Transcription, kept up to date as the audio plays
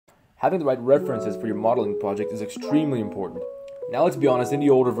Having the right references for your modeling project is extremely important. Now let's be honest, in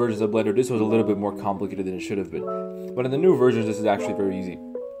the older versions of Blender this was a little bit more complicated than it should have been. But in the new versions this is actually very easy.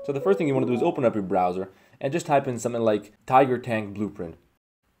 So the first thing you want to do is open up your browser and just type in something like Tiger Tank Blueprint.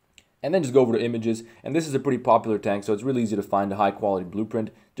 And then just go over to images, and this is a pretty popular tank, so it's really easy to find a high quality blueprint.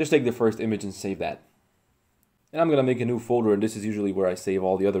 Just take the first image and save that. And I'm going to make a new folder, and this is usually where I save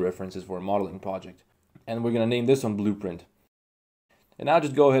all the other references for a modeling project. And we're going to name this one Blueprint. And now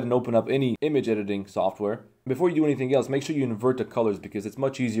just go ahead and open up any image editing software. Before you do anything else, make sure you invert the colors because it's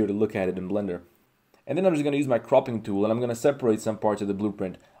much easier to look at it in Blender. And then I'm just going to use my cropping tool, and I'm going to separate some parts of the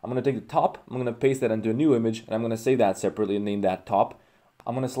blueprint. I'm going to take the top, I'm going to paste that into a new image, and I'm going to save that separately and name that top.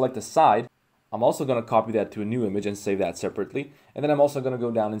 I'm going to select the side. I'm also going to copy that to a new image and save that separately. And then I'm also going to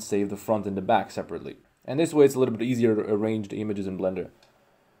go down and save the front and the back separately. And this way it's a little bit easier to arrange the images in Blender.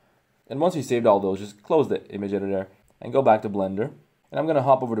 And once you saved all those, just close the image editor and go back to Blender. And I'm going to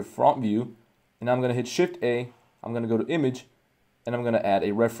hop over to front view, and I'm going to hit Shift A. I'm going to go to image, and I'm going to add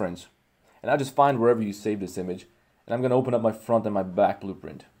a reference. And I'll just find wherever you save this image, and I'm going to open up my front and my back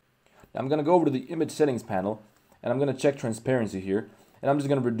blueprint. Now I'm going to go over to the image settings panel, and I'm going to check transparency here. And I'm just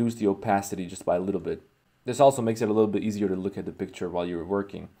going to reduce the opacity just by a little bit. This also makes it a little bit easier to look at the picture while you're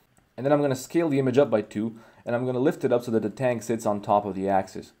working. And then I'm going to scale the image up by 2, and I'm going to lift it up so that the tank sits on top of the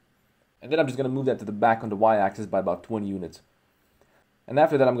axis. And then I'm just going to move that to the back on the y-axis by about 20 units. And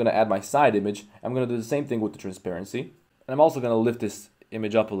after that I'm going to add my side image. I'm going to do the same thing with the transparency. And I'm also going to lift this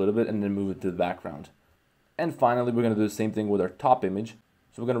image up a little bit and then move it to the background. And finally we're going to do the same thing with our top image.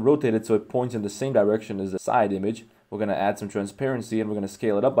 So we're going to rotate it so it points in the same direction as the side image. We're going to add some transparency, and we're going to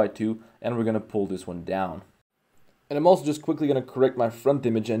scale it up by 2, and we're going to pull this one down. And I'm also just quickly going to correct my front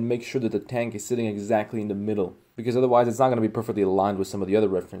image and make sure that the tank is sitting exactly in the middle, because otherwise it's not going to be perfectly aligned with some of the other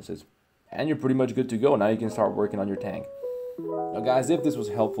references. And you're pretty much good to go. Now you can start working on your tank. Now guys, if this was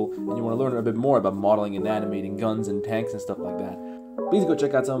helpful and you want to learn a bit more about modeling and animating guns and tanks and stuff like that, please go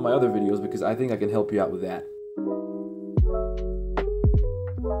check out some of my other videos because I think I can help you out with that.